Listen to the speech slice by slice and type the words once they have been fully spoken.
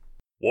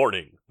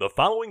Warning, the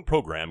following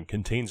program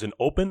contains an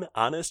open,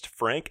 honest,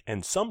 frank,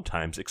 and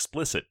sometimes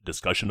explicit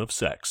discussion of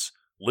sex.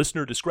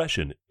 Listener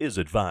discretion is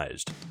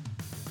advised.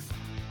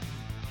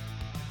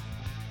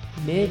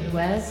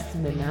 Midwest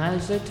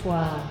Ménage à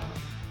Trois.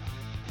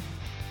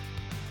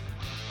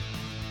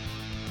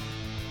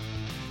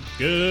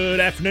 Good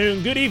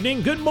afternoon, good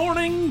evening, good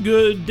morning,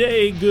 good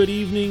day, good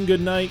evening,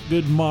 good night,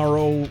 good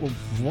morrow.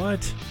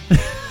 What?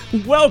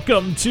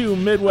 Welcome to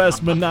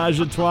Midwest Ménage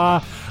à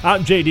Trois.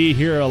 I'm JD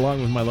here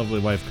along with my lovely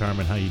wife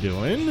Carmen. How you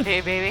doing?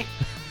 Hey, baby.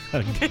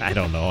 I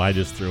don't know. I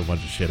just threw a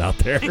bunch of shit out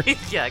there.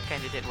 Yeah, it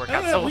kind of did work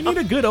out so we well.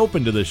 need a good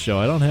open to this show.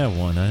 I don't have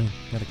one. I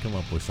got to come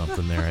up with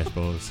something there, I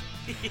suppose.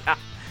 Yeah.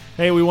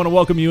 Hey, we want to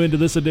welcome you into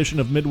this edition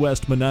of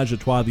Midwest Ménage à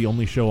Trois, the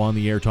only show on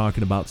the air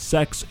talking about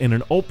sex in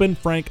an open,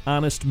 frank,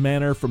 honest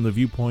manner from the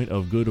viewpoint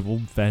of good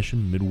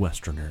old-fashioned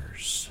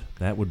Midwesterners.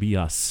 That would be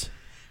us.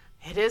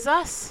 It is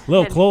us. A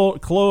little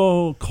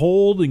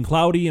cold and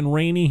cloudy and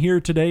rainy here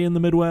today in the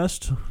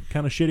Midwest.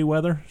 Kind of shitty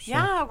weather. So.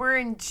 Yeah, we're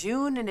in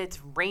June and it's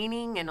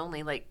raining and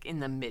only like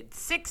in the mid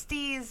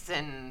 60s.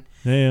 And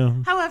Yeah.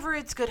 however,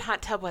 it's good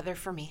hot tub weather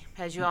for me.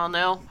 As you all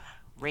know,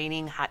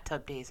 raining hot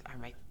tub days are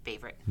my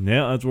favorite.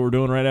 Yeah, that's what we're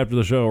doing right after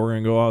the show. We're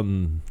going to go out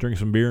and drink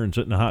some beer and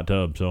sit in a hot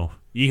tub. So,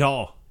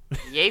 yeehaw.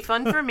 Yay,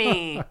 fun for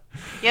me.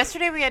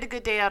 Yesterday we had a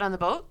good day out on the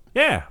boat.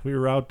 Yeah, we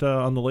were out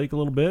on the lake a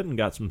little bit and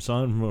got some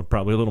sun,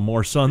 probably a little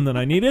more sun than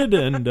I needed.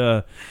 And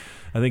I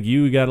think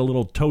you got a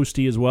little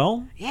toasty as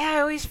well. Yeah, I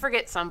always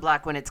forget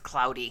sunblock when it's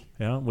cloudy.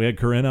 Yeah, we had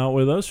Corinne out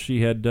with us.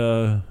 She had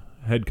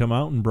come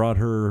out and brought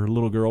her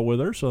little girl with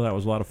her, so that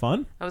was a lot of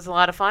fun. It was a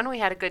lot of fun. We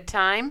had a good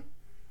time.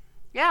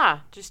 Yeah,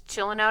 just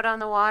chilling out on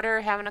the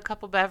water, having a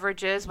couple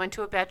beverages. Went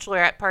to a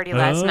bachelorette party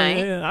last night.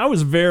 Yeah. I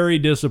was very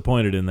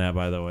disappointed in that,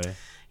 by the way.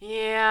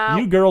 Yeah.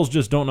 You girls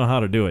just don't know how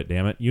to do it,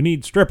 damn it. You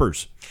need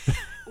strippers.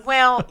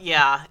 Well,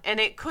 yeah, and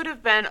it could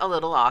have been a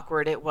little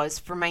awkward. It was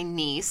for my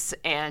niece,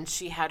 and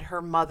she had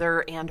her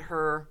mother and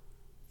her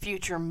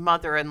future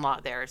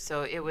mother-in-law there,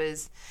 so it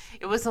was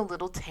a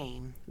little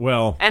tame.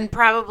 Well, And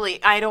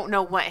probably, I don't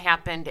know what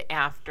happened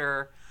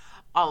after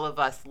all of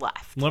us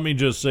left. let me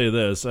just say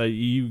this.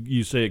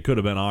 You say it could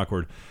have been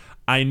awkward.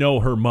 I know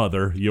her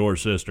mother, your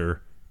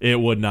sister. It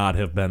would not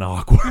have been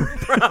awkward.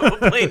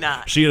 Probably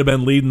not. She'd have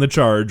been leading the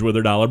charge with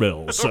her dollar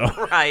bills. So.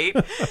 Right.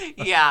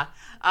 Yeah.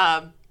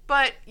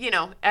 But,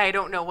 I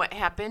don't know what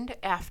happened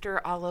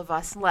after all of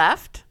us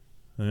left.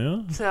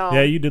 Yeah. So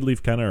Yeah, you did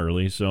leave kind of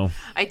early, so.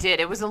 I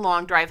did. It was a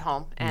long drive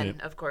home. And,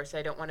 Yep. of course,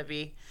 I don't want to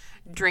be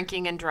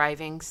drinking and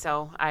driving,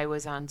 so I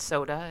was on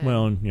soda. And,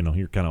 Well,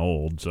 you're kind of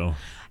old, so.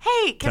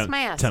 hey, kiss my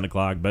ass. 10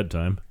 o'clock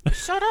bedtime.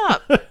 Shut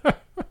up.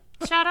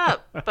 Shut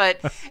up. But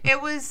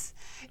it was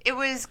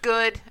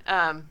good.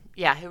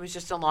 Yeah, it was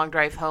just a long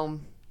drive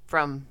home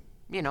from,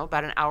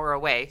 about an hour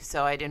away.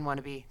 So I didn't want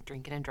to be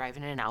drinking and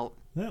driving in and out.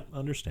 Yeah,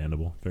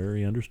 understandable.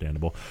 Very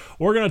understandable.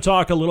 We're going to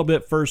talk a little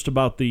bit first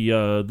about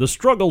the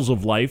struggles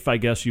of life, I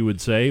guess you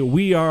would say.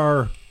 We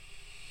are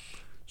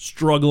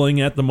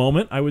struggling at the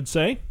moment, I would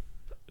say.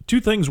 Two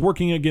things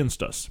working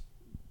against us.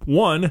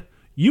 One,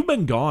 you've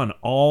been gone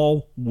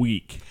all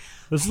week.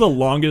 This is the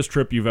longest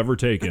trip you've ever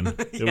taken.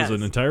 It was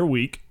an entire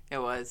week It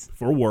was.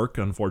 for work,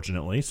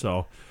 unfortunately,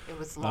 so It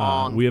was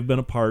long. we have been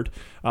apart.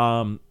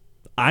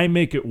 I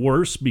make it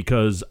worse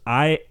because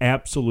I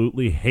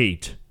absolutely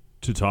hate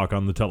to talk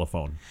on the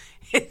telephone.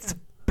 It's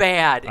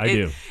bad. I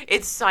do.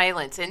 It's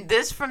silence. And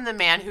this from the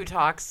man who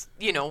talks,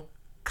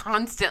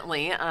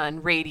 constantly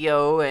on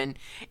radio and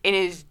in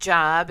his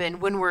job.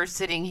 And when we're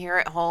sitting here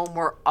at home,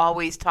 we're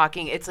always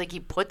talking. It's like he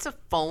puts a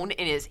phone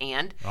in his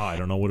hand Oh, I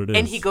don't know what it is.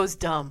 and he goes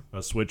dumb.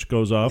 A switch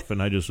goes off,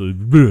 and I just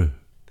bleh.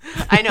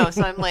 I know.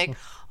 So I'm like,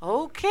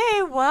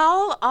 okay,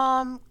 well,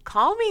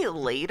 call me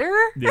later.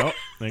 Yep,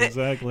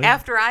 exactly.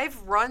 After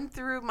I've run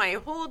through my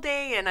whole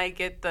day and I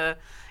get it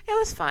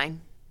was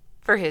fine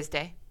for his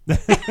day.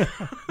 It's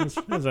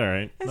all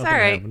right. It's Nothing all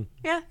right. happened.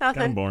 Yeah, Kind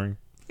nothing. of boring.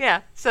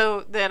 Yeah.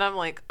 So then I'm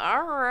like,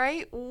 all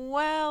right,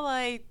 well,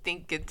 I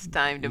think it's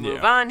time to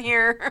move Yeah. on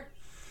here.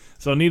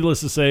 So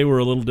needless to say, we're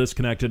a little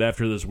disconnected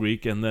after this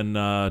week, and then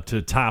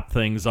to top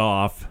things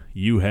off,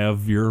 you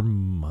have your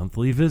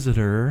monthly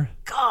visitor.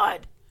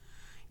 God.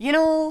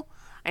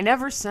 I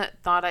never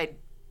thought I'd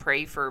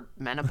pray for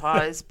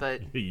menopause,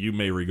 but You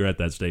may regret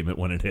that statement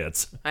when it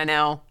hits. I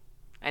know,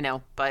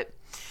 but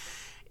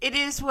it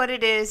is what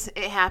it is.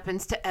 It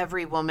happens to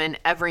every woman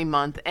every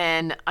month.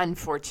 And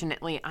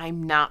unfortunately,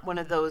 I'm not one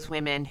of those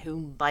women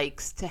who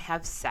likes to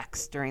have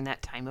sex during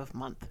that time of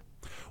month.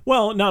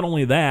 Well, not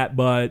only that,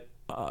 but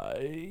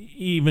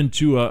even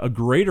to a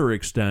greater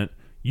extent,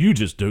 you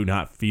just do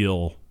not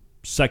feel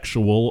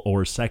sexual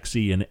or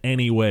sexy in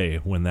any way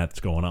when that's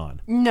going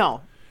on.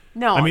 No.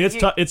 I mean,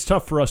 it's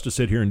tough for us to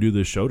sit here and do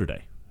this show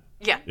today.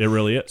 Yeah. It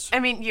really is. I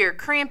mean, you're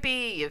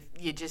crampy.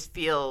 You just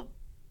feel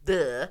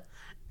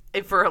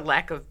for a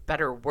lack of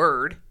better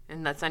word,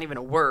 and that's not even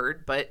a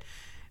word, but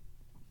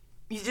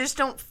you just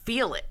don't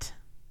feel it.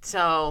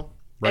 So,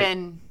 Right.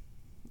 And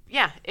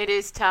yeah, it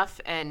is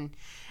tough. And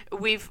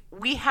we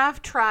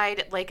have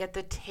tried, like, at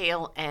the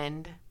tail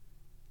end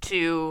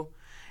to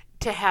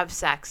to have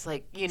sex,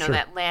 like, you know, Sure.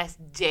 that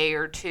last day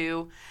or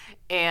two.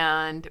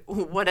 And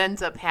what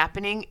ends up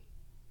happening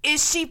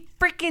is she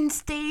freaking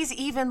stays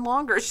even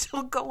longer.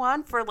 She'll go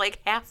on for like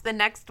half the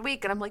next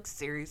week. And I'm like,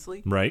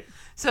 seriously? Right.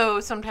 So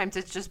sometimes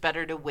it's just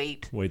better to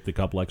wait The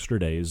couple extra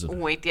days.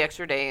 the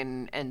extra day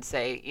and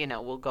say, you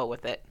know, we'll go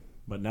with it.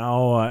 But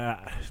now,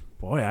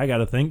 I got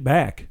to think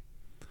back.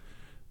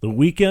 The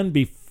weekend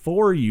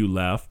before you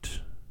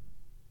left,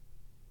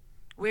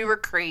 We were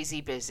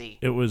crazy busy.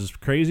 it was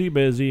crazy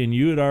busy, and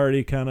you had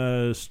already kind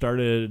of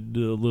started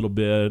a little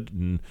bit.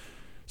 And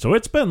so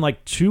it's been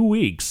like 2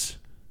 weeks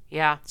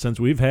Yeah. since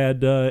we've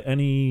had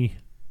any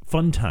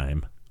fun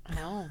time. I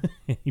know.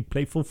 Any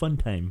playful fun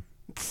time.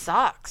 It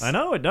sucks. I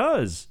know, it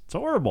does. It's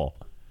horrible.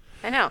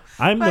 I know.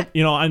 I'm But-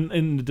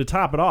 and to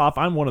top it off,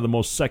 I'm one of the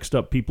most sexed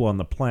up people on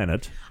the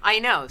planet. I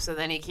know. So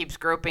then he keeps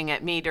groping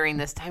at me during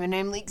this time, and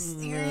I'm like,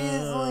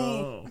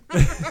 seriously?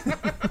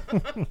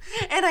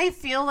 And I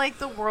feel like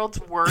the world's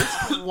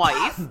worst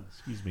wife.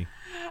 Excuse me.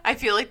 I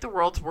feel like the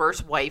world's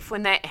worst wife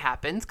when that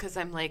happens, because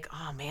I'm like,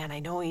 oh man, I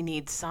know he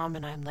needs some,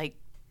 and I'm like,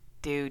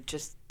 dude,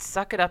 just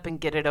suck it up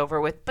and get it over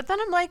with. But then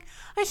I'm like,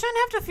 I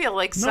shouldn't have to feel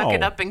like suck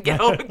it No. up and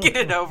get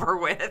it over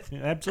with.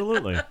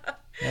 Absolutely.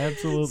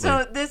 Absolutely.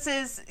 So this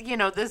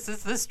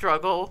is the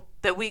struggle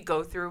that we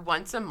go through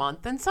once a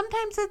month, and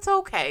sometimes it's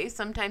okay.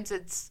 Sometimes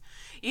it's,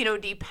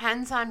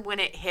 depends on when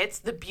it hits.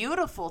 The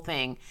beautiful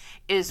thing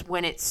is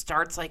when it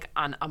starts like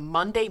on a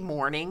Monday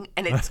morning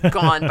and it's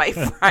gone by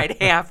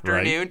Friday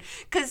afternoon.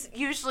 Because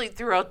usually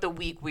throughout the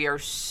week we are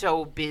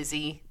so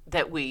busy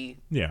that we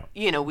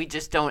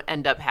just don't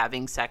end up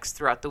having sex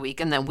throughout the week,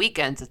 and then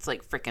weekends it's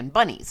like freaking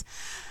bunnies.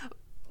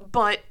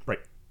 But right.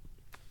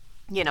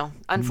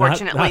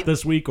 Unfortunately, not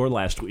this week or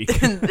last week.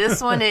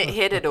 this one, it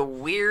hit at a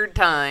weird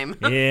time.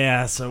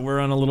 Yeah, so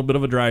we're on a little bit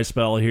of a dry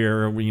spell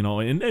here, and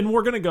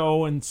we're going to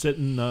go and sit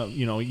in,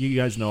 you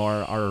guys know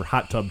our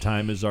hot tub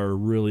time is our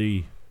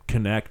really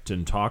connect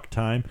and talk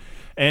time,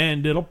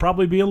 and it'll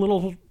probably be a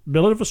little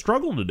bit of a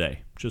struggle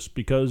today, just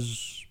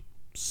because,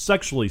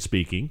 sexually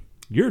speaking,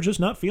 you're just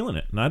not feeling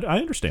it, and I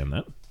understand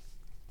that.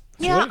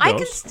 Yeah,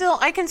 That's the way it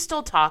I can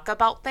still talk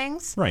about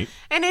things. Right.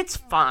 And it's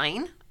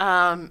fine.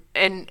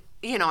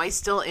 And I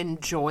still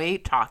enjoy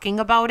talking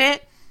about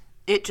it.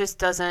 It just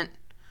doesn't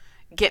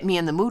get me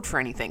in the mood for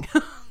anything.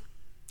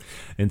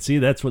 And see,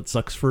 that's what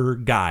sucks for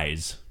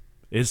guys,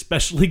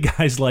 especially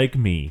guys like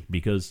me,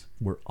 because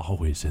we're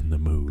always in the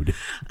mood.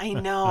 I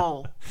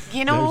know.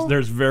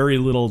 There's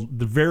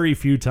very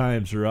few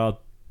times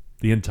throughout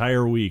the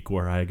entire week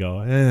where I go,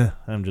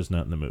 I'm just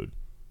not in the mood.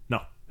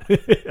 No,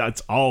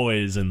 it's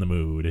always in the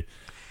mood.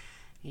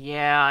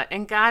 Yeah,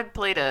 and God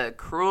played a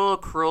cruel,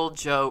 cruel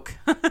joke.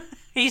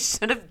 He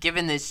should have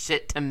given this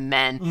shit to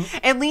men. Mm-hmm.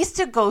 At least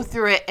to go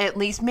through it,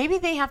 maybe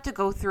they have to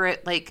go through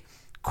it like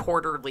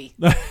quarterly.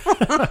 Right?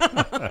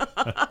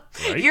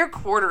 Your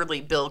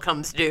quarterly bill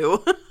comes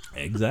due.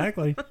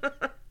 Exactly.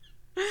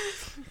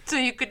 So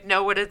you could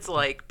know what it's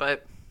like,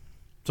 but...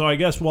 So I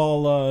guess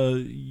while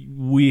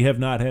we have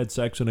not had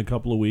sex in a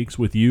couple of weeks,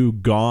 with you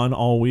gone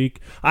all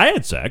week, I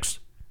had sex.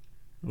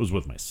 It was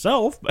with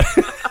myself.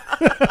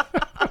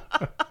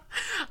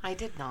 I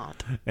did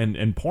not. And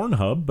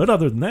Pornhub, but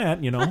other than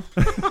that,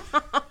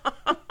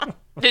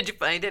 Did you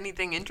find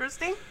anything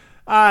interesting?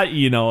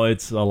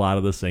 it's a lot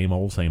of the same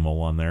old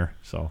on there.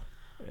 So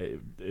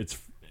it's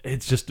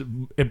just,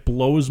 it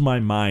blows my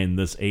mind,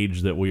 this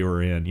age that we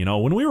were in.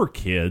 When we were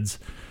kids,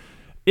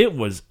 it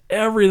was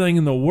everything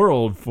in the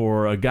world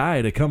for a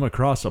guy to come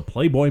across a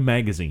Playboy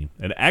magazine,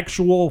 an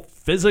actual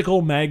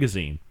physical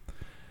magazine.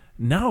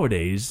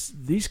 Nowadays,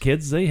 these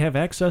kids, they have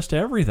access to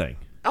everything.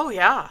 Oh,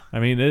 yeah. I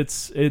mean,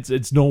 it's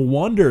no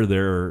wonder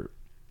they're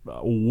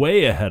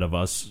way ahead of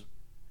us,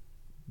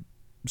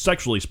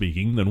 sexually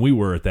speaking, than we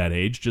were at that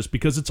age, just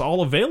because it's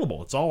all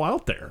available. It's all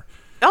out there.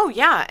 Oh,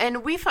 yeah.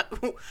 And we're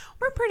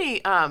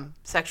pretty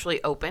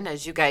sexually open,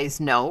 as you guys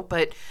know,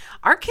 but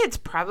our kids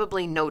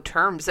probably know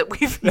terms that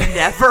we've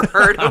never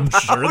heard I'm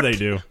about. sure they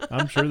do.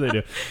 I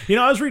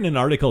was reading an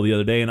article the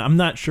other day, and I'm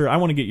not sure. I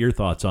want to get your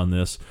thoughts on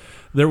this.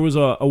 There was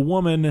a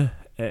woman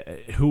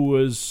who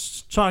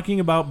was talking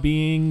about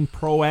being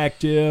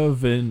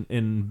proactive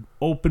and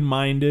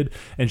open-minded,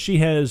 and she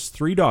has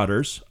 3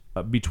 daughters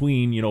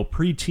between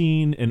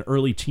preteen and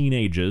early teen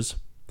ages.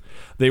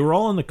 They were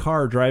all in the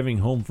car driving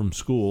home from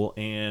school,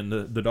 and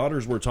the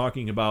daughters were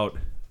talking about,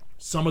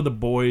 some of the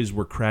boys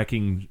were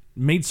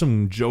made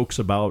some jokes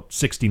about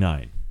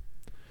 69.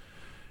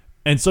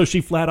 And so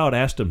she flat out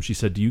asked them, she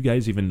said, do you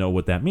guys even know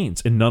what that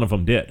means? And none of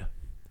them did.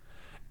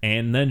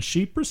 And then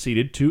she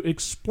proceeded to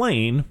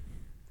explain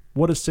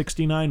what a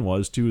 69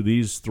 was to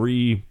these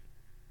 3,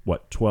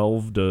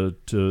 12 to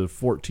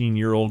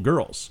 14-year-old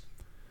girls.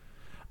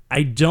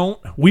 We're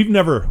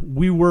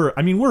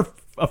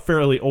a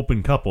fairly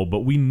open couple, but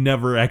we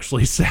never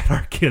actually sat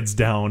our kids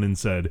down and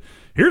said,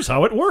 here's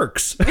how it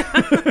works.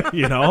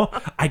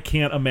 I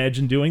can't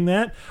imagine doing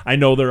that. I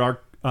know there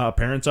are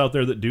parents out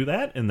there that do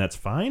that, and that's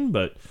fine,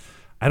 but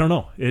I don't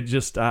know. It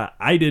just,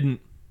 I didn't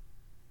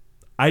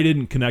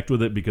connect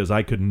with it because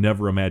I could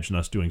never imagine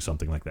us doing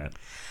something like that.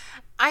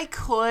 I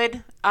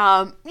could,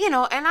 and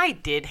I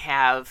did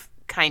have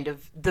kind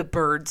of the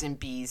birds and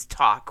bees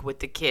talk with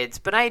the kids,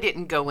 but I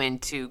didn't go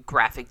into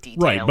graphic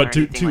detail Right, but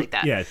or anything like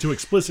that. Yeah, to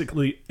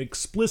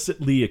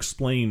explicitly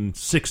explain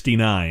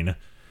 69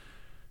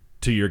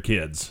 to your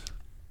kids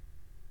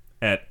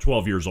at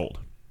 12 years old.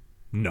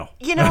 No.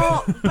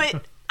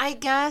 But I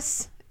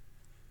guess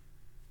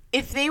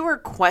if they were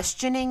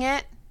questioning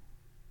it,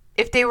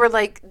 if they were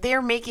like,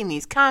 they're making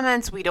these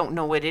comments, we don't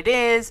know what it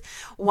is,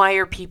 why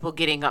are people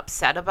getting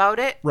upset about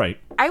it? Right.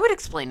 I would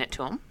explain it to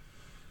them.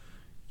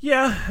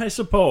 Yeah, I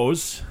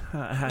suppose.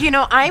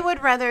 I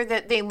would rather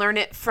that they learn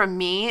it from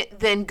me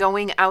than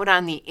going out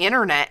on the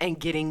internet and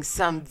getting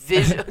some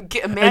visual.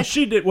 And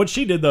she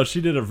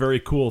did a very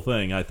cool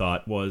thing, I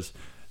thought, was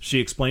she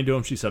explained to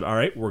him, she said, all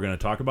right, we're going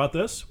to talk about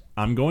this.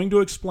 I'm going to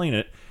explain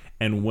it.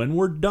 And when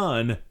we're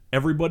done,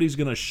 everybody's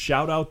going to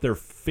shout out their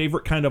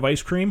favorite kind of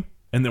ice cream,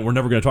 and then we're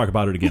never going to talk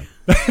about it again.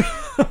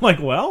 I'm like,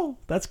 well,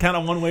 that's kind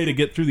of one way to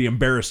get through the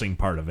embarrassing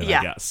part of it,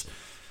 I guess.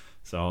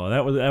 So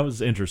that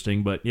was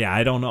interesting, but yeah,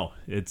 I don't know.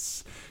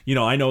 It's,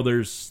 I know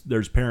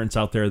there's parents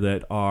out there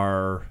that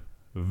are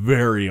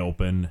very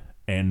open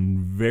and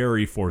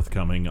very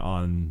forthcoming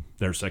on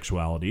their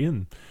sexuality,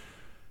 and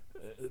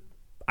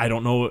I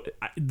don't know.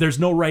 There's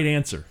no right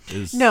answer.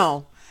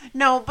 No,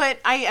 but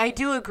I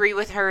do agree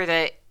with her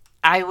that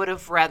I would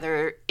have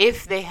rather,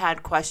 if they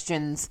had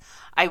questions,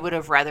 I would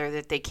have rather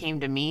that they came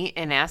to me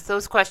and asked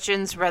those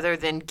questions rather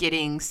than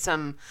getting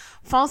some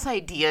false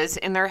ideas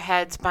in their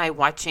heads by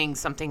watching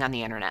something on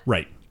the internet.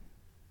 Right.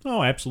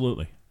 Oh,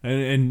 absolutely.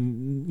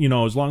 And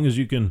as long as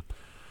you can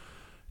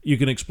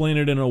explain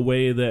it in a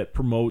way that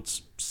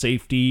promotes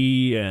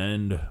safety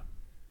and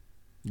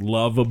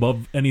love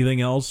above anything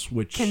else,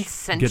 which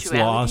gets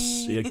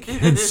lost.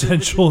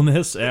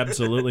 Consensualness,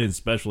 absolutely,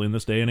 especially in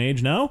this day and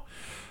age now.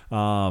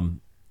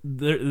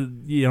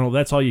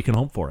 That's all you can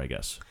hope for, I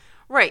guess.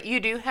 Right. You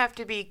do have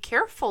to be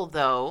careful,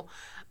 though,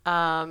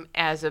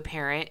 as a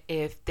parent,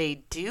 if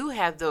they do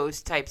have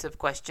those types of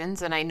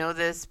questions. And I know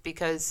this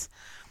because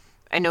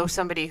I know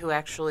somebody who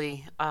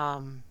actually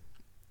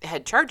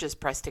had charges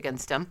pressed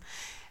against him.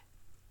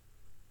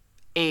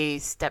 A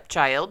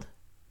stepchild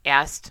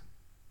asked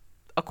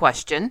a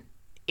question,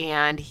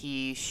 and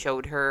he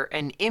showed her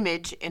an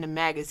image in a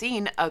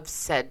magazine of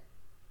said.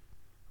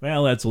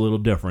 Well, that's a little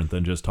different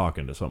than just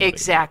talking to somebody.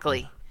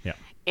 Exactly. Yeah.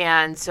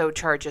 And so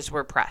charges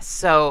were pressed.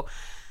 So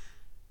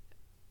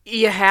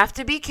you have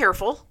to be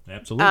careful.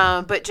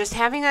 Absolutely. But just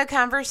having a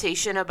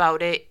conversation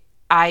about it,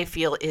 I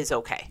feel, is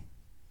okay.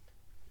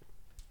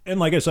 And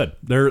like I said,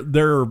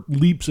 they're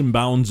leaps and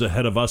bounds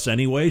ahead of us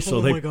anyway,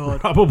 so they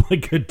probably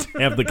could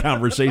have the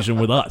conversation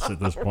with us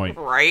at this point.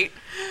 Right.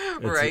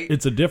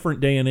 It's a different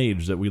day and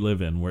age that we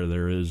live in where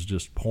there is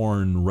just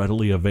porn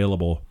readily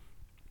available.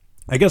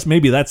 I guess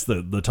maybe that's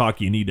the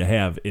talk you need to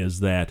have, is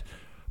that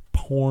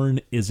porn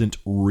isn't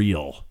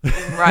real.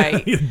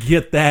 Right. You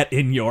get that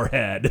in your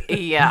head.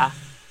 Yeah.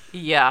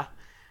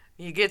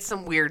 You get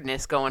some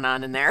weirdness going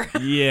on in there.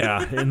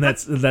 Yeah, and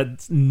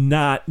that's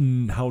not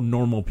how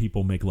normal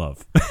people make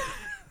love.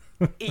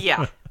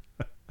 Yeah.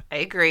 I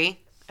agree.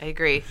 I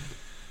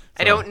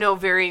don't know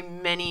very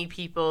many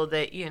people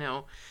that,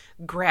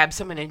 grab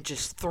someone and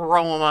just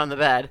throw them on the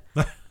bed.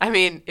 I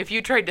mean, if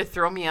you tried to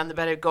throw me on the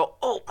bed, I'd go,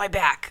 oh, my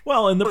back.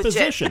 Well, and the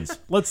positions.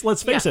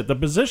 Let's face it. The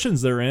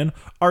positions they're in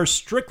are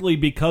strictly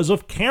because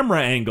of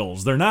camera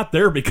angles. They're not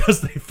there because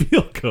they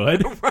feel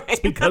good. Right. It's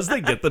because they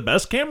get the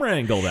best camera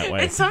angle that way.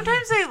 And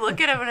sometimes I look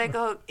at them and I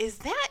go, is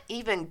that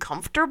even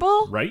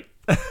comfortable? Right?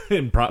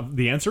 And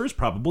the answer is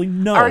probably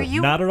no,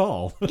 not at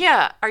all.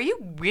 Yeah. Are you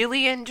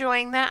really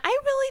enjoying that? I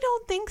really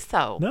don't think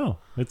so. No,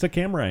 it's a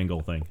camera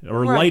angle thing,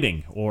 or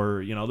lighting,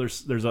 or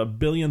there's a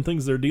billion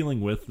things they're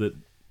dealing with that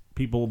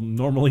people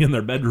normally in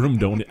their bedroom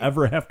don't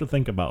ever have to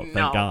think about.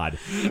 Thank God.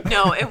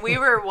 No, and we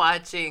were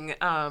watching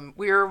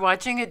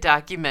a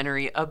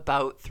documentary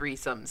about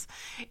threesomes,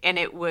 and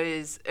it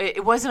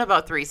wasn't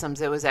about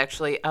threesomes. It was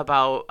actually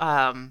about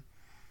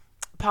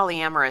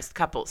polyamorous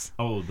couples.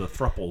 Oh, the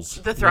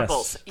thruples. The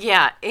thruples,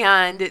 yes. Yeah.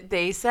 And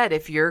they said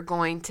if you're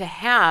going to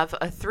have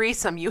a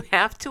threesome, you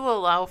have to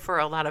allow for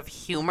a lot of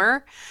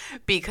humor,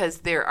 because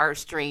there are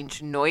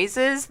strange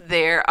noises.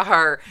 There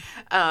are,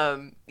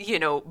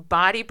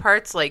 body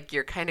parts, like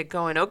you're kind of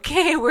going,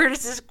 okay, where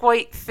does this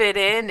quite fit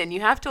in? And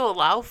you have to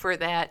allow for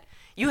that.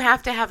 You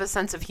have to have a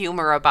sense of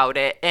humor about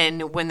it.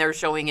 And when they're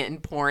showing it in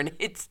porn,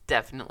 it's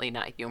definitely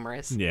not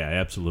humorous. Yeah,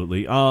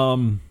 absolutely.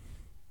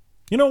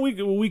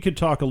 We could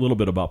talk a little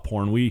bit about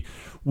porn.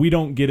 We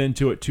don't get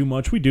into it too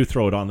much. We do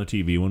throw it on the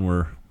TV when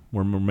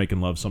we're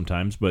making love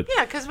sometimes, but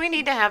yeah, because we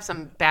need to have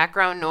some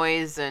background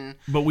noise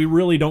But we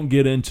really don't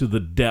get into the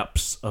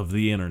depths of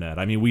the internet.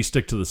 I mean, we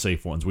stick to the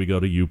safe ones. We go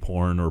to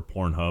YouPorn or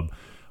Pornhub,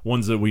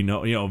 ones that we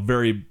know,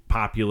 very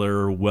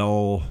popular.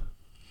 Well,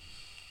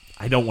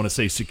 I don't want to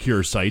say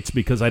secure sites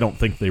because I don't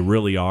think they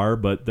really are,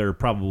 but they're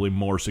probably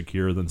more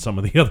secure than some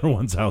of the other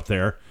ones out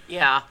there.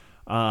 Yeah.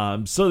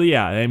 So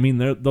yeah, I mean,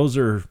 those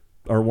are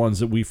ones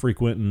that we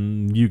frequent,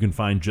 and you can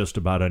find just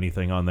about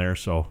anything on there.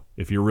 So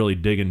if you're really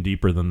digging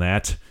deeper than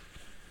that,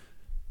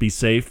 Be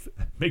safe.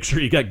 Make sure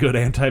you got good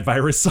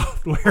antivirus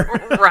software.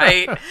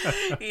 Right.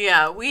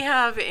 Yeah, we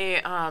have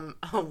a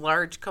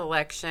large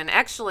collection.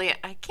 Actually,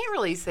 I can't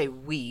really say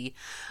we.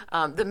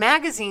 The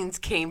magazines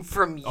came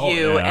from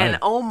you, and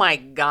oh my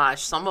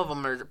gosh, some of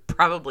them are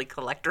probably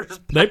collectors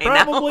by They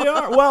probably now.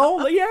 are.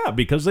 Well, yeah,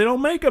 because they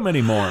don't make them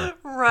anymore.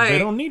 Right. They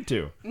don't need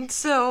to.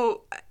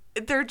 So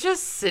they're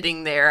just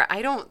sitting there.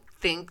 I don't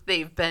think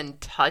they've been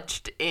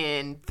touched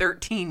in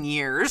 13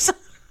 years.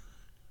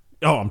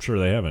 Oh, I'm sure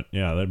they haven't.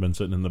 Yeah, they've been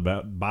sitting in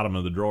the bottom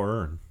of the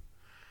drawer. And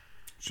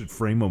should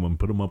frame them and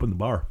put them up in the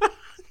bar.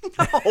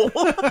 No.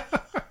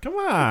 Come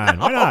on,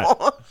 why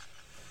not?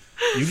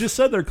 You just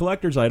said they're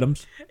collector's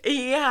items.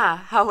 Yeah.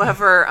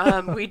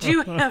 However, we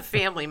do have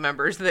family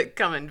members that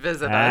come and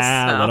visit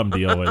us. So. Let them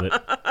deal with it.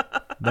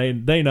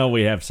 They know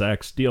we have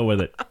sex. Deal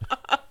with it.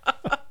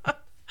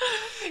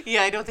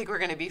 Yeah, I don't think we're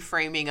going to be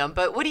framing them.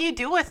 But what do you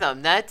do with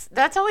them?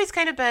 That's always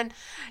kind of been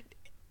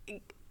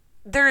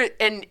there.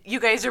 And you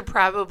guys are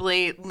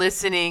probably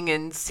listening,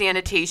 and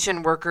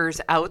sanitation workers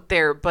out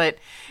there. But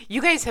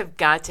you guys have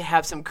got to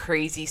have some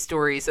crazy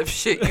stories of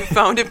shit you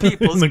found in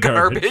people's In the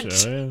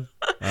garbage. Yeah,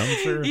 I'm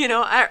sure. You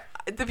know,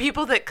 the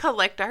people that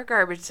collect our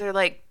garbage, they're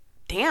like,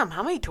 damn,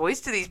 how many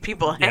toys do these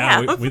people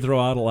Yeah, have? we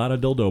throw out a lot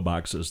of dildo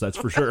boxes, that's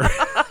for sure.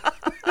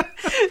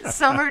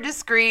 Some are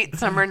discreet,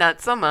 some are not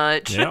so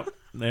much. Yep.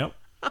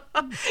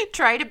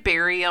 Try to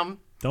bury them.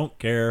 Don't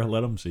care.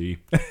 Let them see.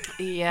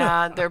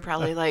 Yeah, they're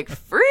probably like,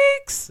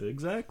 freaks.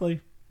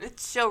 Exactly.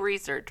 It's show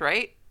research,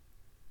 right?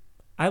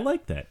 I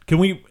like that. Can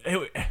we...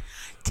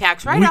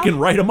 Tax We write-off. can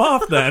write them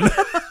off then.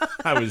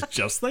 I was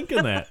just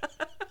thinking that.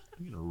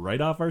 We can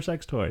write off our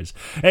sex toys.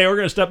 Hey, we're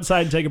going to step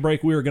aside and take a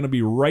break. We are going to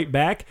be right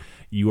back.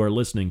 You are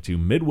listening to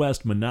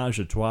Midwest Menage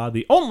a Trois,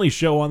 the only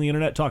show on the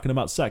internet talking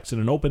about sex in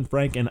an open,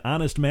 frank, and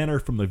honest manner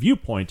from the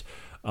viewpoint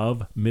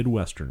of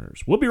Midwesterners.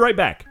 We'll be right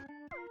back.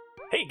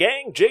 Hey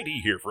gang,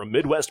 JD here from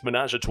Midwest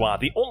Menage a Trois,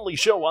 the only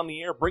show on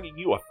the air bringing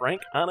you a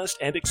frank, honest,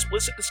 and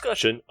explicit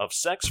discussion of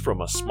sex from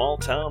a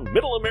small-town,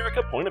 middle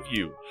America point of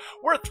view.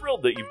 We're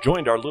thrilled that you've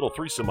joined our little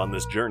threesome on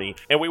this journey,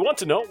 and we want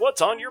to know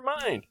what's on your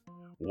mind.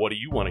 What do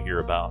you want to hear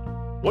about?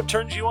 What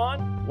turns you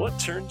on? What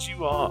turns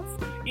you off?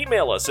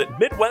 Email us at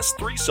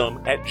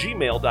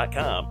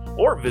midwestthreesome@gmail.com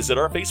or visit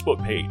our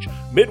Facebook page,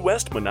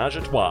 Midwest Menage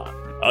a Trois.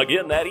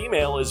 Again, that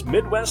email is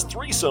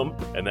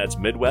midwestthreesome, and that's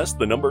Midwest,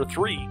 the number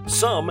 3,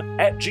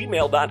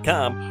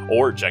 some@gmail.com,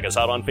 or check us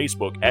out on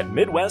Facebook at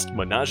Midwest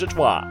Menage a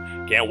Trois.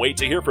 Can't wait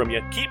to hear from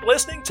you. Keep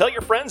listening, tell your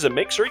friends, and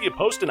make sure you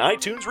post an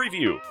iTunes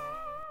review.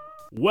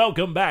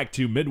 Welcome back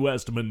to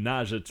Midwest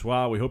Menage a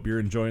Trois. We hope you're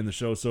enjoying the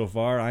show so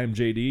far. I'm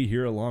JD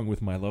here along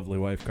with my lovely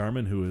wife,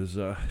 Carmen, who is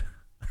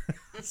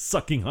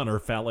sucking on her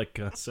phallic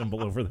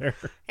symbol over there.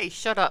 Hey,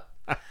 shut up.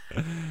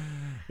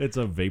 It's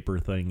a vapor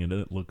thing,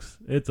 and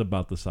it's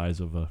about the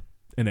size of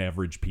an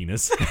average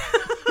penis.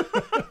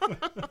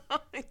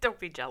 Don't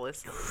be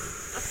jealous.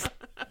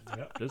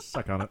 Yep, just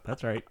suck on it.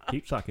 That's right.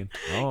 Keep sucking.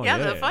 Oh, Yeah,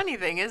 the funny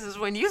thing is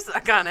when you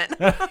suck on it.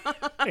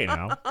 Hey,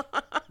 now.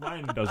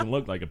 Mine doesn't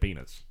look like a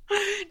penis.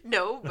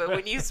 No, but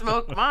when you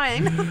smoke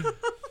mine,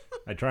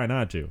 I try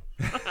not to.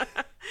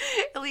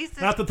 at least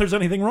it's, Not that there's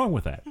anything wrong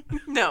with that,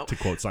 no, to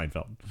quote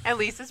Seinfeld. at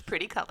least it's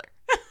pretty color.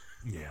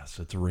 Yes,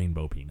 it's a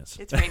rainbow penis.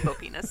 It's rainbow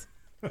penis.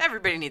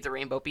 Everybody needs a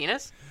rainbow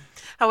penis.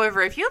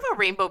 However, if you have a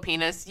rainbow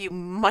penis, you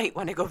might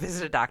want to go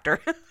visit a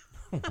doctor.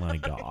 Oh, my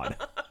God.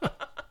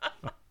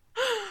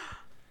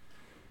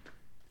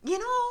 You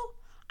know,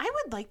 I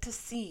would like to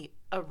see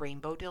a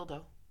rainbow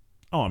dildo.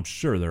 Oh, I'm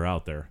sure they're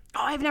out there.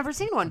 Oh, I've never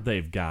seen one.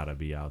 They've got to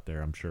be out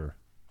there, I'm sure.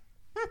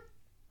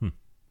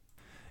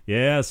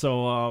 Yeah,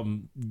 so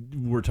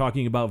we're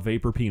talking about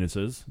vapor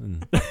penises.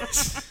 And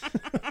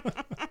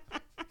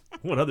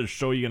what other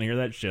show are you going to hear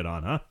that shit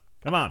on, huh?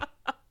 Come on.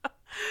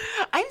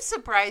 I'm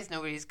surprised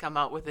nobody's come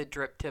out with a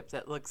drip tip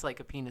that looks like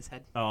a penis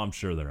head. Oh, I'm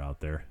sure they're out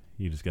there.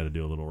 You just got to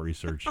do a little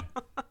research.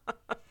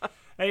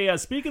 Hey,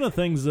 speaking of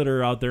things that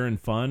are out there and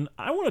fun,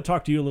 I want to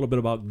talk to you a little bit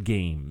about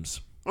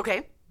games.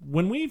 Okay.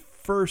 When we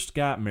first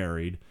got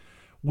married,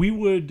 we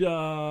would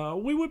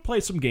play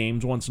some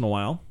games once in a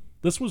while.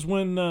 This was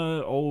when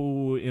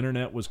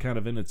internet was kind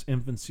of in its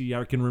infancy.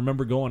 I can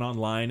remember going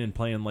online and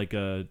playing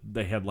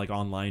they had like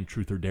online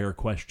truth or dare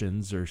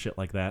questions or shit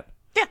like that.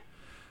 Yeah.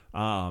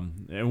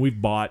 And we've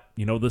bought,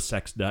 the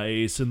sex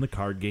dice and the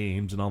card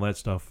games and all that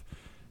stuff.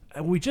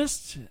 And we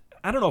just,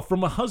 I don't know,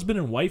 from a husband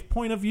and wife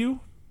point of view,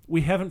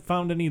 we haven't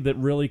found any that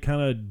really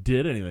kind of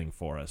did anything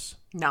for us.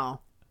 No.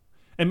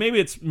 And maybe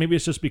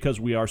it's just because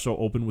we are so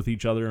open with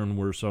each other and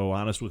we're so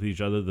honest with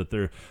each other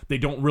that they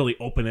don't really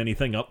open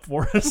anything up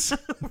for us.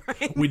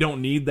 Right. We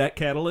don't need that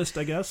catalyst,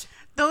 I guess.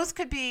 Those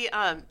could be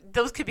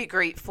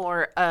great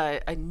for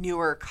a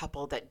newer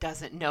couple that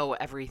doesn't know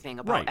everything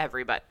about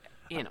everybody.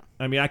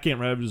 I mean, I can't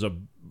remember if it was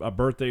a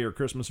birthday or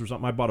Christmas or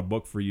something. I bought a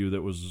book for you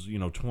that was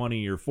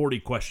 20 or 40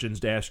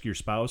 questions to ask your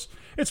spouse.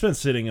 It's been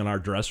sitting in our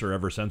dresser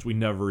ever since. We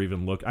never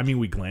even looked. I mean,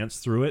 we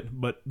glanced through it,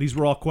 but these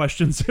were all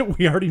questions that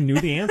we already knew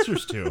the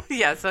answers to.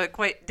 Yeah, so it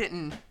quite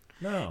didn't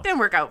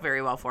work out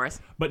very well for us.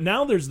 But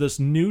now there's this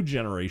new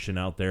generation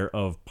out there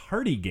of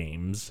party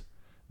games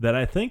that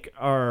I think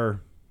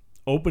are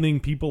opening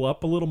people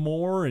up a little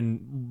more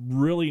and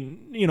really,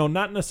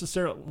 not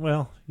necessarily,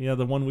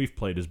 the one we've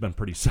played has been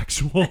pretty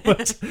sexual.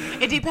 But,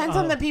 It depends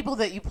on the people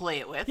that you play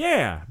it with.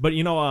 yeah, but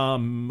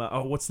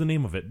what's the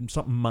name of it?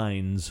 Something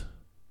Minds.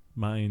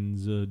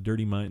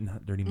 Dirty Mind,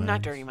 not Dirty Minds.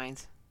 Not Dirty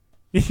Minds.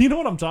 You know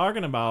what I'm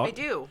talking about? I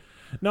do.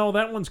 No,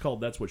 that one's called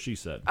That's What She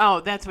Said.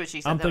 Oh, That's What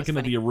She Said. I'm That thinking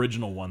was of the funny.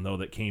 original one, though,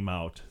 that came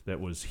out that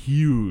was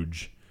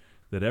huge,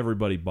 that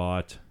everybody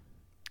bought.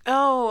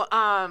 Oh,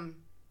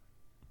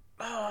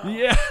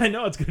 Yeah, I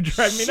know. It's going to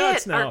drive me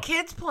nuts now. Our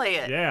kids play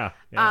it. Yeah.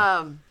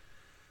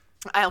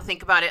 I'll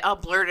think about it. I'll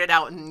blurt it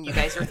out, and you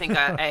guys will think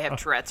I have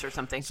Tourette's or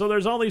something. So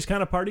there's all these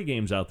kind of party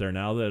games out there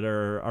now that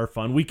are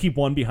fun. We keep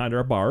one behind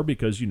our bar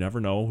because you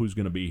never know who's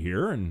going to be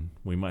here, and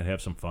we might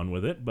have some fun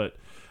with it. But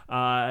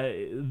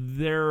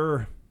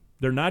they're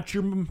not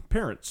your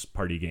parents'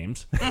 party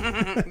games.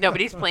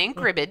 Nobody's playing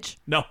cribbage.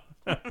 No.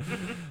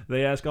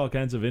 They ask all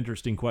kinds of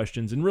interesting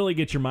questions and really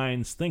get your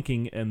minds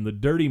thinking, and the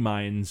dirty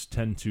minds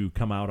tend to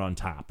come out on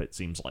top, it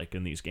seems like,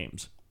 in these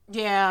games.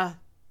 Yeah.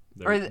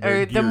 They're Or the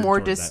geared more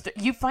toward that.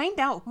 you find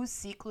out who's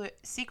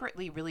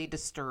secretly really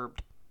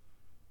disturbed.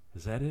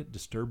 Is that it?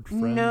 Disturbed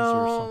Friends No.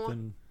 or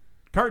something?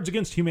 Cards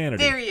Against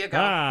Humanity. There you go.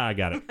 I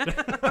got it.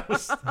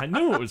 I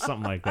knew it was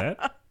something like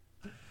that.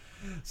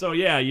 So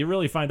yeah, you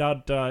really find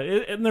out,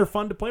 and they're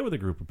fun to play with a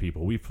group of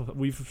people.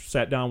 We've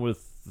sat down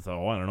with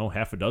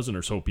half a dozen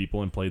or so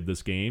people and played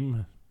this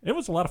game. It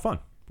was a lot of fun.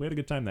 We had a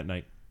good time that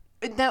night.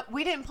 No,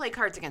 we didn't play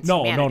Cards Against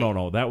No.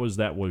 Humanity.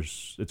 That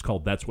was. It's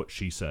called That's What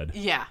She Said.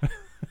 Yeah.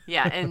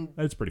 Yeah, and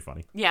That's pretty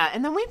funny. yeah,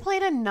 and then we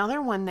played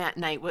another one that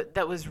night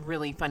that was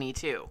really funny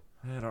too.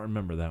 I don't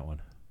remember that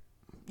one.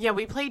 Yeah,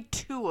 we played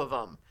two of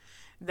them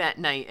that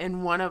night,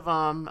 and one of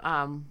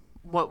them,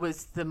 what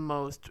was the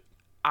most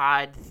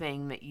odd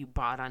thing that you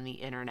bought on the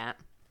internet?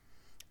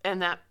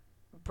 And that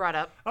brought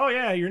up Oh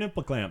yeah, your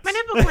nipple clamps. my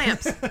nipple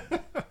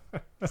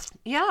clamps.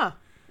 Yeah,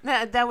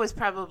 that was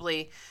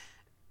probably.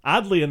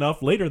 Oddly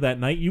enough, later that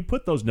night, you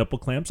put those nipple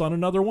clamps on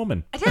another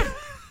woman.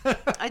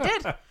 I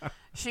did.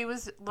 She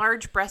was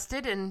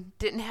large-breasted and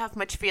didn't have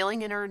much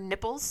feeling in her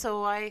nipples,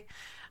 so I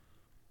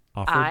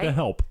Offered to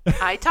help.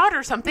 I taught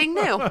her something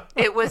new.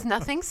 It was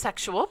nothing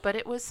sexual, but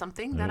it was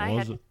something that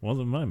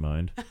wasn't my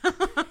mind. I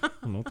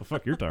don't know what the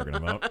fuck you're talking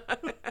about.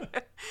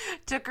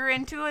 took her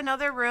into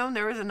another room.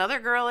 There was another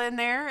girl in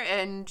there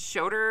and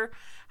showed her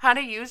how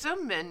to use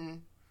them,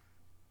 and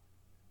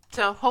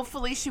so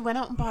hopefully she went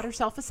out and bought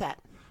herself a set.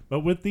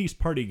 But with these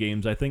party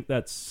games, I think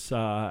that's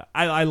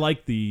I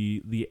like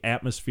the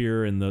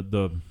atmosphere and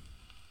the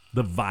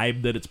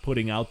vibe that it's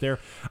putting out there.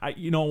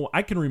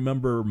 I can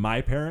remember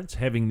my parents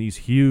having these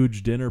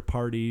huge dinner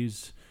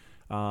parties,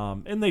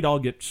 and they'd all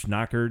get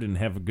snockered and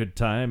have a good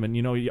time,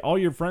 and all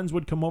your friends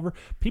would come over.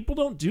 People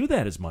don't do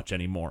that as much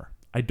anymore.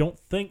 I don't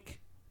think,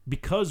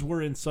 because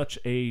we're in such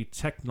a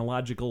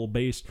technological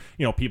base.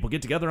 People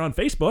get together on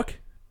Facebook,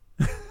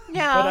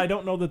 Yeah, but I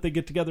don't know that they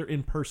get together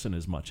in person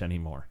as much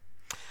anymore.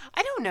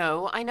 I don't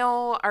know. I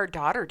know our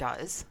daughter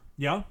does.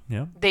 Yeah.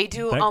 They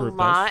do That a group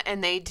lot,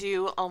 and they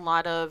do a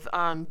lot of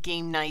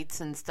game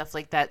nights and stuff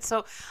like that.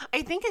 So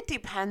I think it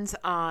depends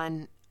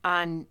on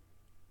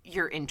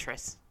your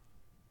interests.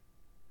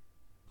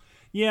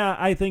 Yeah,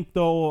 I think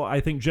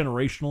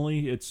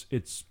generationally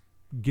it's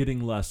getting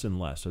less and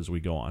less as we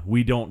go on.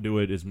 We don't do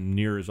it as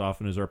near as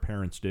often as our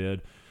parents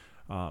did.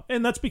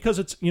 And that's because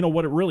it's,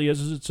 what it really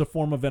is it's a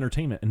form of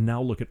entertainment. And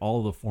now look at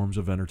all the forms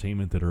of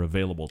entertainment that are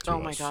available to us. Oh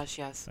my gosh,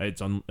 yes.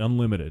 It's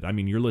unlimited. I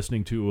mean, you're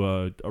listening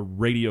to a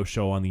radio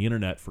show on the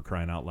internet, for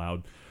crying out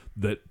loud,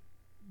 that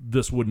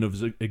this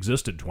wouldn't have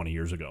existed 20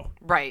 years ago.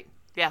 Right.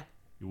 Yeah.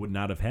 You would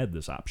not have had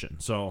this option.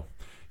 So,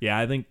 yeah,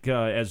 I think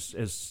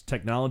as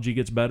technology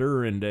gets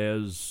better and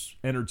as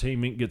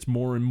entertainment gets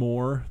more and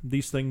more,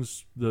 these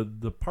things,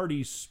 the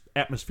party's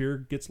atmosphere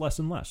gets less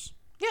and less.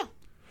 Yeah.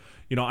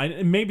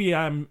 Maybe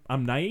I'm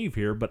naive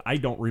here, but I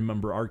don't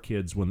remember our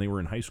kids when they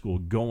were in high school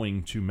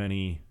going to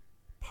many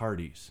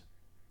parties.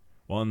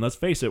 Well, and let's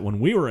face it, when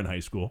we were in high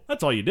school,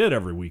 that's all you did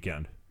every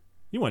weekend.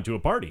 You went to a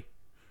party.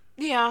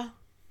 Yeah.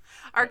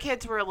 Our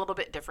kids were a little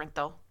bit different,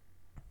 though.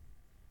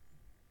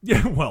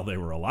 Yeah, well, they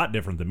were a lot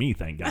different than me,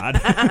 thank God.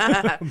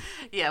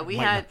 Yeah, we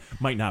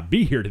might not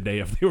be here today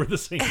if they were the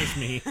same as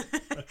me.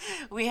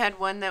 we had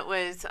one that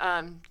was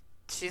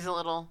she's a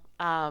little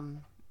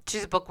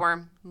she's a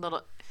bookworm,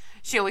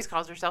 she always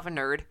calls herself a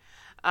nerd.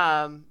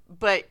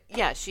 But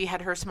yeah, she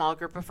had her small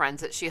group of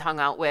friends that she hung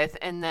out with,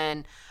 and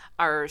then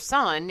our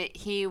son,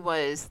 he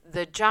was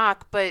the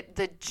jock, but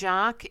the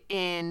jock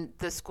in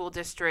the school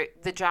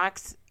district, the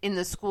jocks in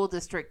the school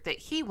district that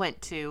he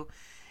went to,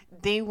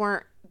 they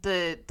weren't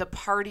the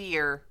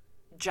partier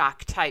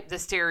jock type, the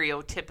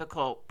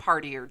stereotypical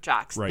partier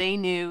jocks. Right. They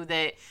knew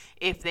that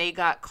if they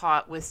got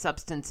caught with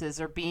substances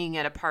or being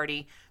at a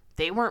party,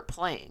 they weren't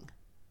playing.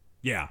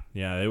 Yeah,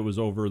 it was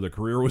over. The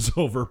career was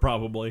over,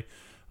 probably.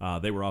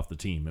 They were off the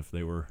team if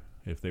they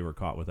were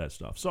caught with that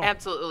stuff. So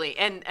Absolutely.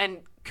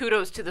 And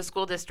kudos to the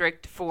school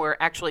district for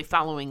actually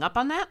following up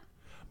on that.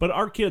 But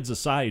our kids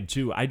aside,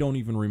 too, I don't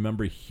even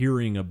remember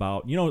hearing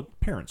about,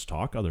 parents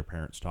talk, other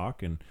parents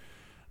talk, and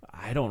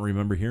I don't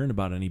remember hearing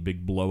about any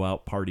big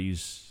blowout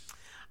parties.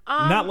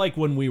 Not like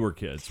when we were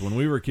kids. When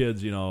we were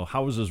kids,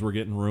 houses were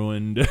getting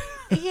ruined.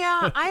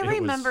 Yeah, I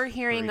remember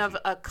hearing of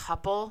a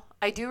couple.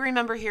 I do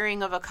remember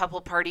hearing of a couple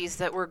parties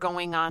that were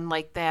going on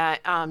like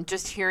that,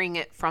 just hearing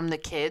it from the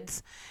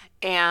kids.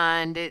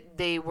 And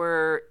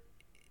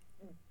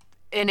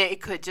and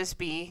it could just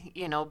be,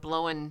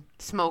 blowing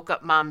smoke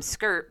up mom's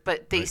skirt,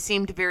 but they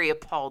seemed very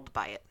appalled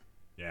by it.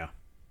 Yeah.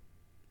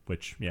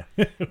 Which, yeah,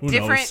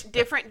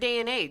 different day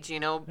and age,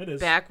 It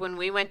is. Back when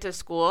we went to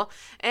school.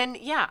 And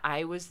yeah,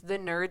 I was the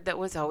nerd that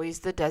was always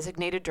the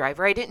designated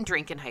driver. I didn't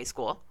drink in high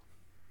school.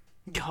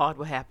 God,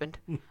 what happened?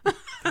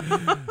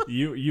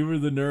 You were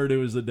the nerd who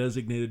was the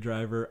designated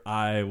driver.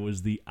 I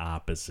was the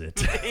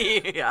opposite.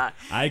 Yeah.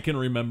 I can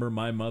remember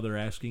my mother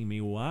asking me,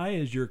 why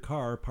is your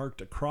car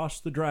parked across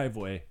the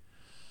driveway?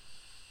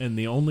 And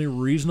the only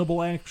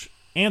reasonable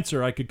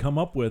answer I could come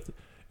up with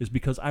is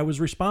because I was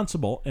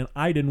responsible and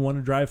I didn't want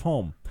to drive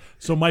home.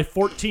 So my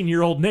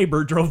 14-year-old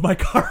neighbor drove my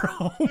car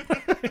home,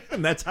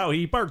 and that's how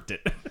he parked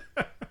it.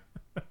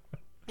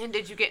 And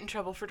did you get in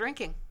trouble for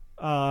drinking?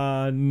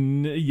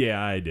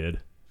 Yeah, I did.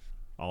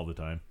 All the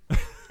time.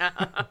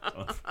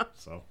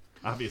 So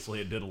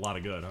obviously it did a lot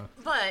of good, huh?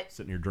 But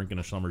Sitting here drinking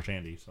a summer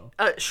shandy, so.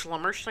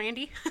 Schlummer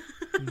Shandy?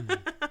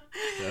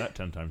 Yeah, that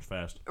 10 times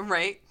fast.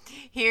 Right.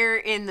 Here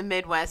in the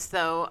Midwest,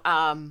 though,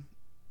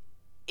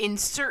 in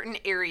certain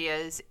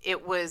areas,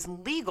 it was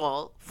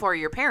legal for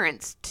your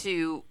parents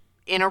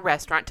in a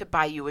restaurant, to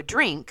buy you a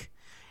drink,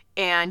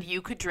 and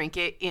you could drink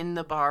it in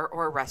the bar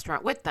or a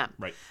restaurant with them.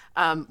 Right.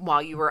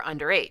 While you were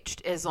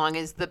underage, as long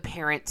as the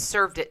parent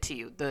served it to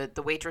you.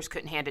 The waitress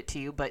couldn't hand it to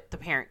you, but the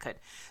parent could.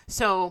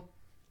 So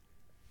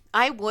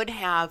I would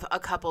have a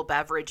couple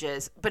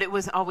beverages, but it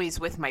was always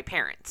with my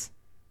parents.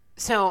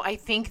 So I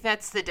think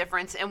that's the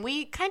difference. And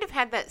we kind of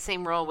had that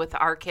same role with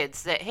our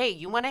kids that, hey,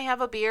 you want to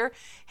have a beer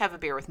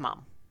with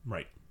mom.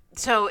 Right.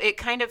 So it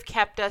kind of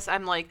kept us,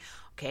 I'm like,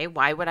 okay,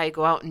 why would I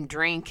go out and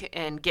drink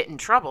and get in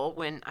trouble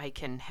when I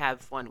can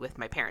have one with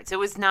my parents? It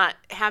was not,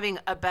 having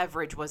a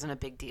beverage wasn't a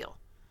big deal.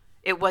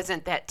 It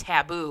wasn't that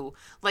taboo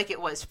like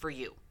it was for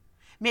you.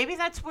 Maybe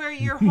that's where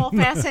your whole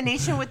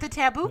fascination with the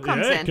taboo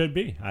comes in. It could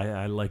be.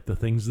 I like the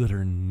things that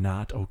are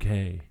not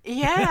okay.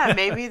 Yeah,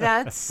 maybe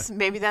that's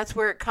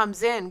where it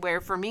comes in, where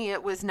for me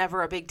it was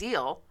never a big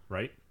deal.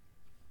 Right.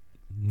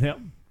 Yep.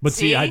 But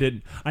see,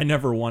 I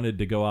never wanted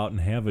to go out and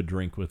have a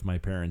drink with my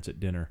parents at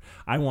dinner.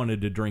 I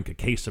wanted to drink a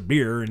case of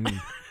beer and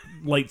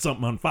light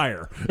something on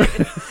fire.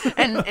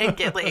 and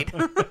get laid.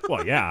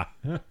 Well, yeah.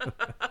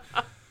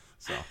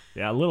 So,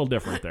 yeah, a little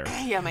different there.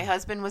 Yeah, my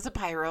husband was a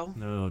pyro.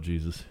 Oh,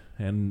 Jesus.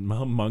 And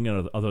among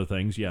other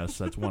things, yes,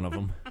 that's one of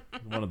them.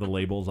 One of the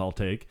labels I'll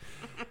take.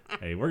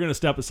 Hey, we're going to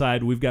step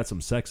aside. We've got some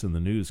sex in the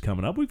news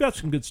coming up. We've got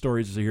some good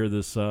stories to hear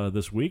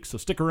this week, so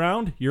stick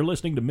around. You're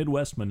listening to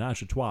Midwest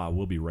Menage a Trois.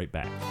 We'll be right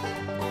back.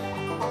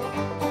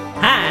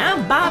 Hi,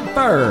 I'm Bob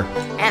Furr.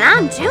 And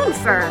I'm June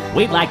Furr.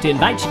 We'd like to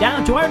invite you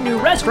down to our new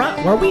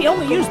restaurant where we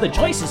only use the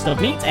choicest of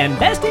meats and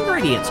best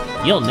ingredients.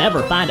 You'll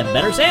never find a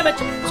better sandwich,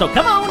 so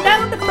come on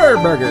down to Furr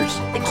Burgers.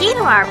 The key to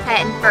our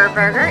patent Furr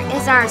Burger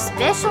is our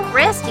special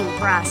resting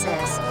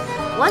process.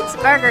 Once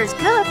the burger is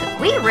cooked,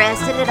 we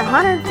rest it at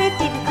 150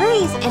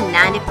 degrees and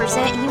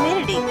 90%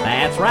 humidity.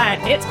 That's right,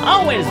 it's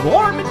always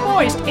warm and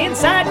moist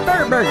inside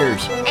Furr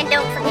Burgers. And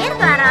don't forget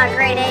about our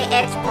grade A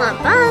extra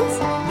plump buns.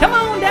 Come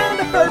on down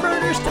to Furr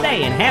Burgers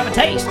today and have a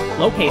taste.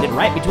 Located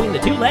right between the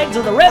two legs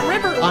of the Red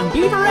River on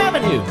Beaver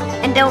Avenue.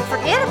 And don't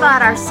forget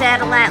about our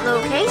satellite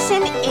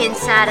location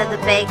inside of the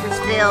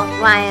Bakersville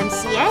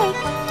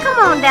YMCA. Come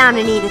on down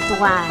and eat at the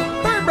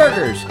Y. Furr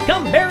Burgers,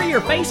 come bury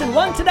your face in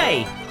one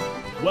today.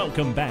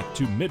 Welcome back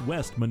to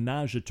Midwest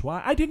Menage a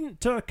Trois. I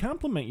didn't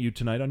compliment you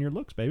tonight on your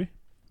looks, baby.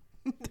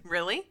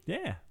 Really?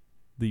 Yeah.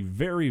 The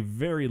very,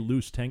 very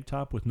loose tank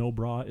top with no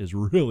bra is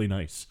really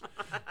nice.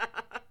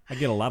 I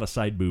get a lot of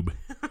side boob.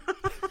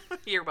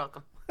 You're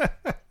welcome.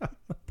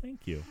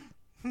 Thank you.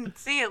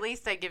 See, at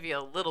least I give you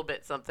a little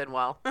bit something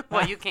while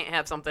you can't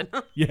have something.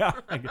 Yeah,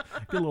 I get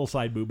a little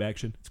side boob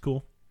action. It's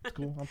cool. It's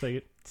cool. I'll take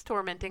it. It's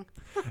tormenting.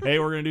 Hey,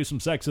 we're going to do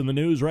some sex in the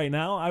news right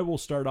now. I will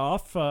start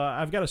off.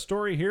 I've got a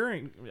story here,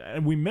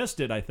 and we missed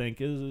it, I think.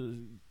 Is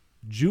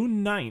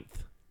June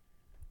 9th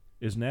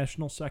is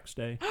National Sex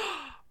Day.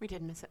 We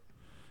did miss it.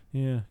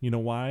 Yeah. You know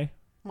why?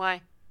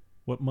 Why?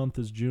 What month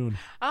is June?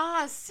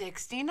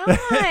 69.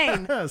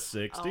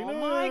 69. Oh,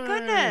 my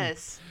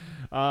goodness.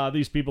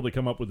 These people that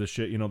come up with this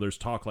shit, there's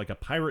talk like a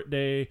Pirate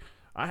Day.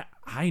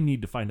 I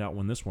need to find out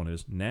when this one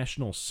is.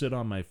 National Sit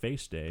on My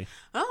Face Day.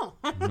 Oh.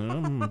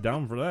 I'm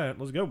down for that.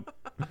 Let's go.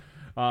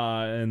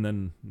 And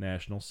then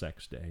National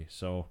Sex Day.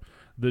 So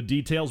the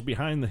details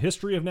behind the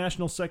history of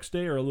National Sex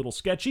Day are a little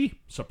sketchy.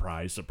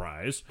 Surprise,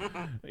 surprise.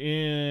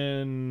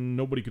 And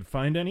nobody could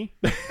find any.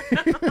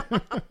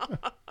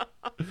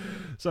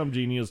 Some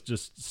genius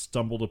just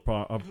stumbled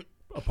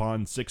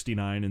upon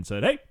 69 and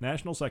said, hey,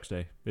 National Sex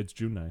Day. It's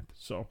June 9th.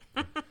 So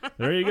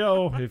there you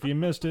go. If you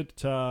missed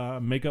it,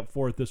 make up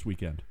for it this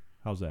weekend.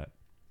 How's that?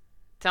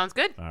 Sounds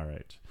good. All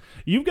right.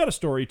 You've got a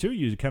story, too.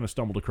 You kind of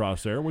stumbled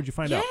across there. What'd you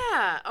find out?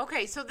 Yeah.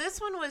 Okay. So this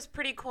one was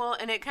pretty cool,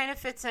 and it kind of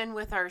fits in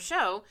with our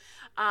show.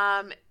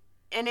 And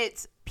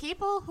it's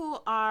people who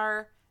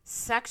are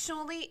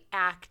sexually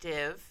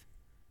active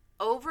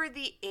over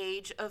the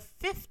age of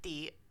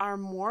 50 are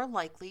more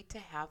likely to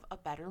have a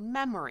better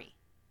memory.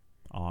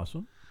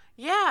 Awesome.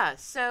 Yeah.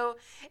 So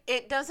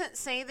it doesn't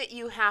say that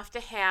you have to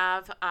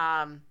have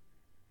a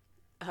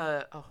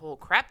whole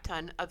crap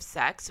ton of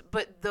sex,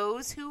 but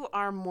those who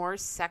are more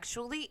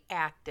sexually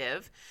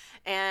active,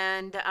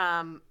 and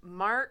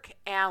Mark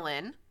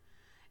Allen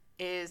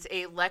is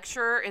a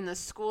lecturer in the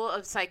School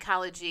of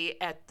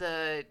Psychology at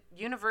the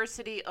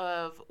University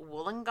of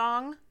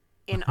Wollongong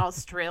in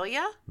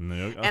Australia.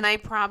 And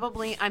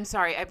I'm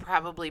sorry, I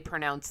probably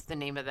pronounced the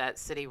name of that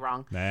city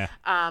wrong. Nah.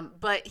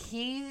 But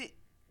he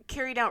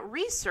carried out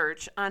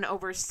research on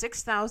over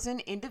 6,000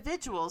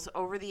 individuals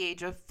over the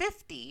age of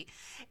 50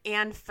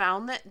 and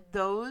found that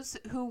those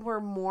who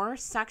were more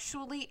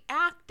sexually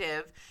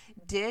active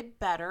did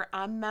better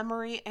on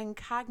memory and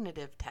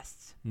cognitive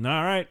tests. All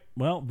right.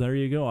 Well, there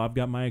you go. I've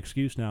got my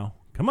excuse now.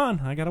 Come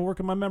on. I got to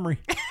work on my memory.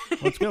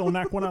 Let's go.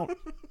 Knock one out.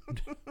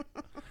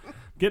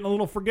 Getting a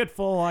little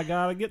forgetful. I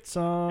got to get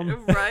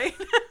some. Right?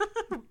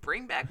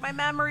 Bring back my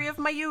memory of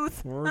my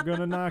youth. We're going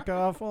to knock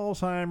off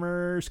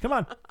Alzheimer's. Come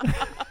on.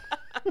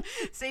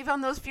 Save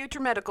on those future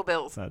medical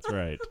bills. That's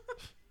right.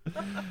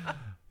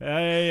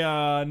 Hey,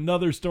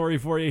 another story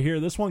for you here.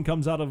 This one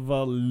comes out of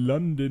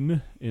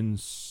London in,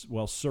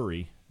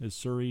 Surrey. Is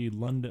Surrey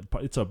London?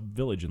 It's a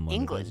village in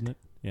London, England. isn't it?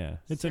 Yeah.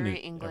 It's Surrey, in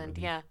England,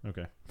 everything. yeah.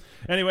 Okay.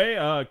 Anyway,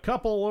 a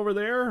couple over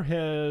there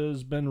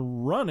has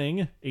been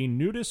running a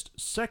nudist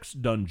sex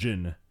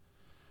dungeon.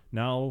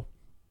 Now,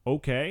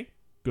 okay,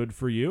 good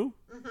for you.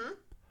 Mm-hmm.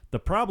 The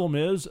problem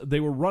is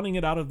they were running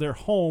it out of their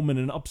home in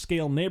an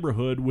upscale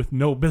neighborhood with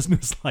no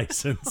business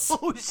license.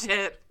 Oh,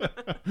 shit.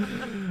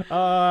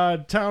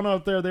 Town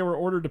out there, they were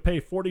ordered to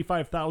pay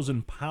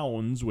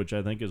 £45,000, which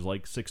I think is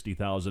like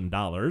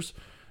 $60,000,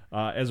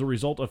 as a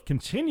result of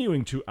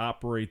continuing to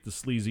operate the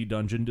sleazy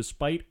dungeon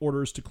despite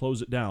orders to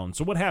close it down.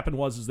 So what happened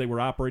was they were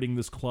operating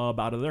this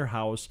club out of their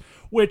house,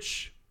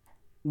 which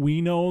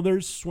we know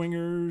there's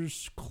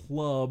swingers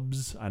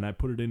clubs, and I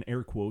put it in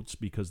air quotes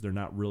because they're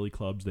not really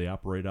clubs. They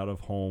operate out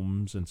of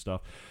homes and stuff,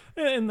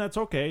 and that's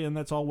okay, and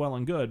that's all well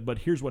and good. But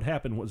here's what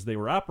happened was they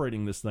were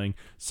operating this thing.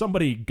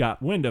 Somebody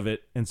got wind of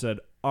it and said,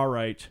 all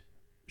right,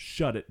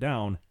 shut it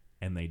down,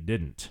 and they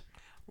didn't.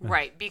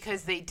 Right,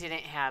 because they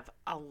didn't have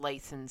a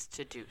license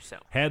to do so.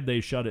 Had they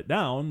shut it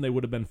down, they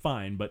would have been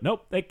fine, but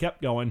nope, they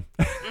kept going.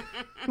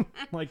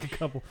 Like a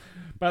couple.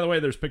 By the way,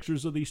 there's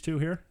pictures of these two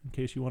here, in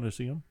case you want to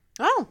see them.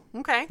 Oh,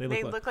 okay. They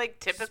They look look like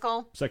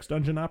typical. Sex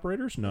dungeon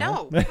operators?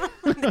 No.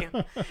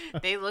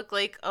 They look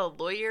like a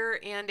lawyer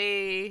and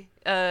a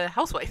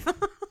housewife.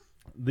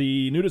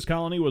 The nudist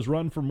colony was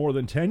run for more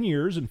than 10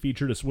 years and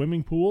featured a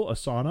swimming pool, a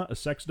sauna, a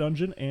sex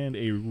dungeon, and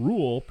a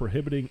rule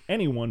prohibiting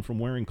anyone from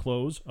wearing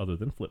clothes other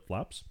than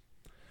flip-flops.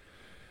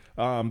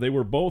 They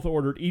were both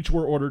ordered, each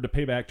were ordered to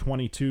pay back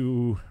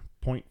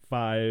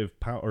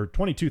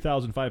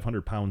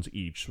 £22,500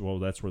 each. Well,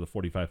 that's where the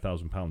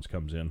 £45,000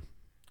 comes in.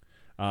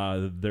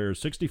 They're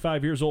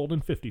 65 years old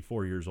and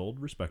 54 years old,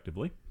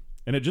 respectively.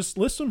 And it just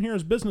lists them here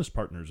as business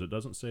partners. It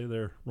doesn't say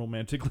they're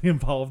romantically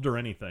involved or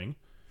anything.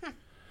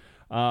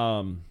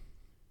 The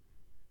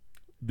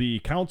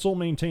council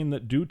maintained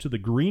that due to the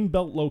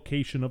greenbelt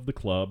location of the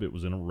club, it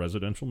was in a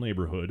residential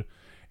neighborhood,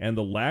 and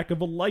the lack of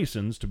a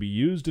license to be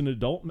used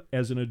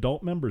as an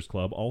adult members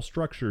club, all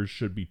structures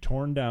should be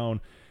torn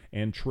down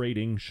and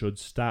trading should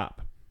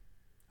stop.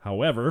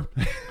 However,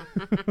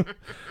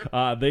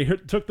 they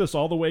took this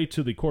all the way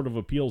to the Court of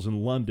Appeals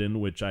in London,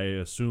 which I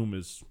assume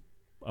is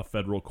a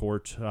federal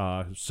court,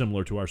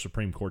 similar to our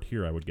Supreme Court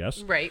here, I would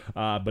guess. Right.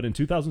 But in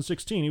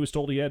 2016, he was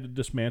told he had to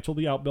dismantle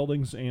the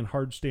outbuildings and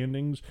hard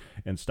standings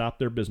and stop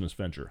their business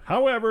venture.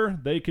 However,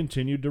 they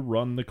continued to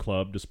run the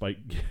club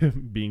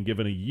despite being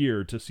given a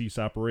year to cease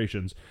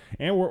operations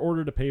and were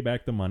ordered to pay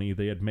back the money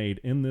they had made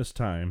in this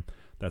time.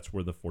 That's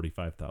where the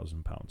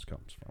 £45,000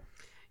 comes from.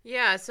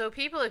 Yeah, so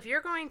people, if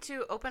you're going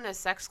to open a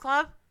sex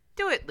club,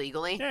 do it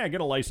legally. Yeah, get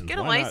a license. Get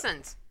a Why not?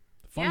 license.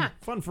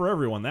 Fun for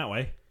everyone that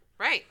way.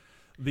 Right.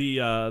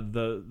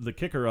 The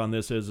kicker on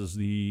this is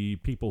the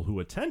people who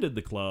attended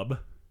the club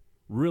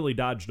really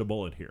dodged a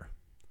bullet here.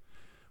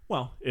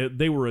 Well,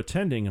 they were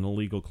attending an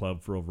illegal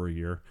club for over a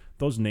year.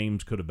 Those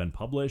names could have been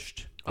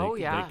published.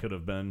 They could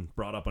have been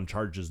brought up on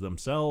charges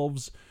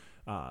themselves.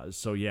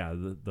 So yeah,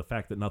 the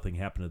fact that nothing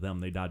happened to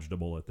them, they dodged a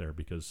bullet there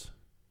because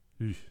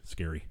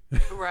scary.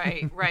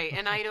 Right.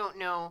 And I don't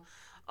know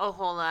a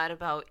whole lot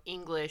about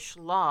English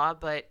law,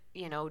 but,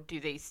 do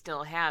they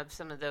still have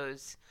some of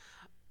those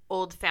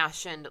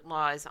old-fashioned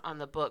laws on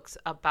the books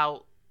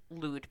about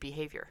lewd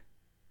behavior?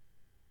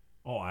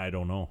 Oh, I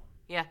don't know.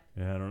 Yeah,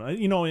 I don't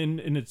know.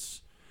 And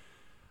it's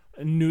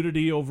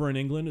nudity over in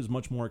England is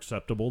much more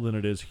acceptable than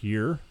it is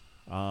here.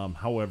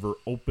 However,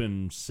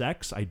 open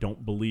sex, I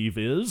don't believe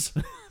is.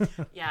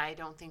 Yeah, I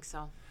don't think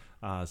so.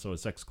 So a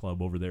sex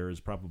club over there is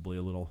probably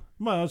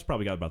it's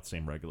probably got about the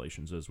same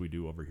regulations as we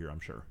do over here, I'm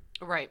sure.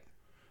 Right.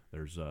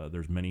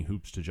 There's many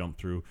hoops to jump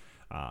through.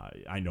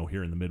 I know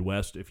here in the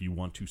Midwest, if you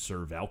want to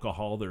serve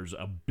alcohol, there's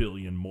a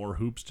billion more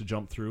hoops to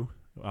jump through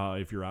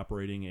if you're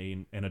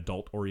operating an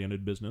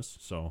adult-oriented business.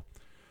 So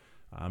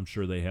I'm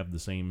sure they have the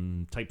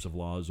same types of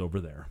laws over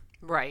there.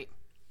 Right.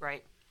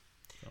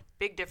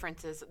 Big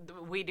differences.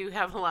 We do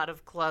have a lot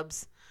of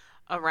clubs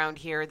around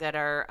here that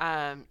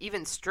are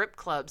even strip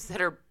clubs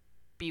that are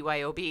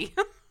BYOB.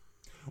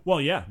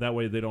 Well, yeah, that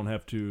way they don't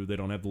have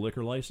the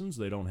liquor license.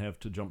 They don't have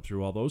to jump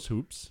through all those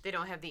hoops. They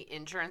don't have the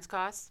insurance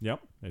costs.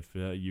 Yep. If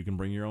you can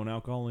bring your own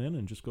alcohol in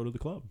and just go to the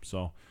club.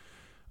 So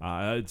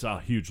it's a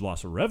huge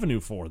loss of revenue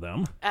for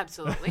them.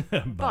 Absolutely.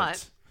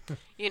 but,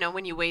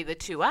 when you weigh the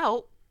two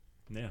out.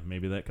 Yeah,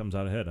 maybe that comes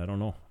out ahead. I don't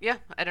know. Yeah,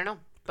 I don't know.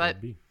 But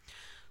Could be.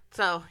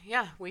 So,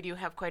 yeah, we do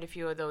have quite a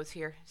few of those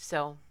here.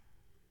 So,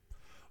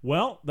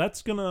 well,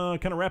 that's going to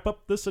kind of wrap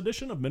up this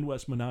edition of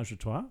Midwest Menage a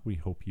Trois. We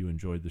hope you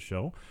enjoyed the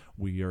show.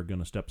 We are going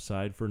to step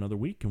aside for another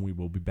week, and we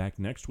will be back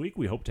next week.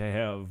 We hope to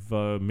have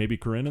maybe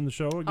Corinne in the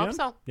show again. Hope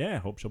so. Yeah,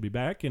 hope she'll be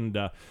back, and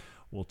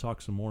we'll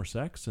talk some more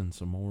sex and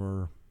some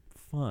more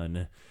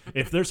fun.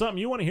 If there's something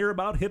you want to hear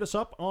about, hit us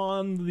up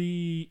on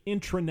the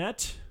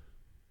intranet.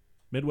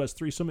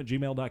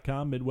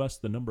 Midwest3some@gmail.com,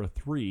 Midwest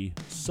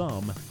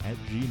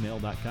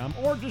 3some@gmail.com,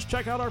 or just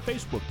check out our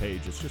Facebook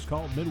page. It's just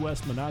called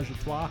Midwest Menage a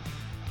Trois.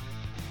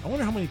 I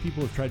wonder how many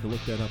people have tried to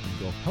look that up and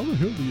go, how the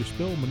hell do you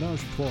spell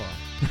menage a trois?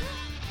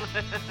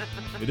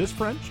 It is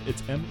French.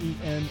 It's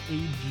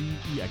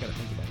M-E-N-A-G-E. I got to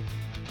think about it.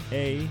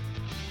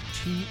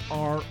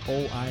 A-T-R-O-I-S.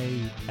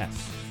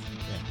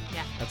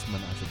 Yeah. That's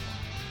menage a trois.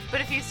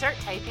 But if you start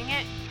typing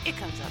it, it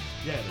comes up.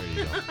 Yeah, there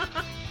you go.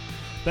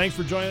 Thanks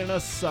for joining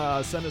us.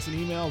 Send us an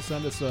email,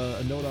 send us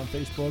a note on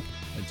Facebook,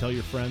 and tell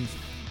your friends.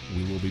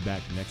 We will be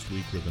back next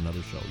week with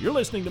another show. You're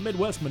listening to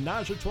Midwest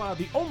Menage a Trois,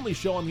 the only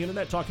show on the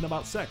internet talking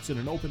about sex in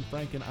an open,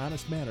 frank, and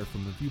honest manner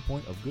from the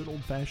viewpoint of good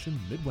old-fashioned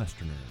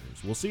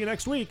Midwesterners. We'll see you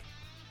next week.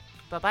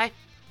 Bye-bye.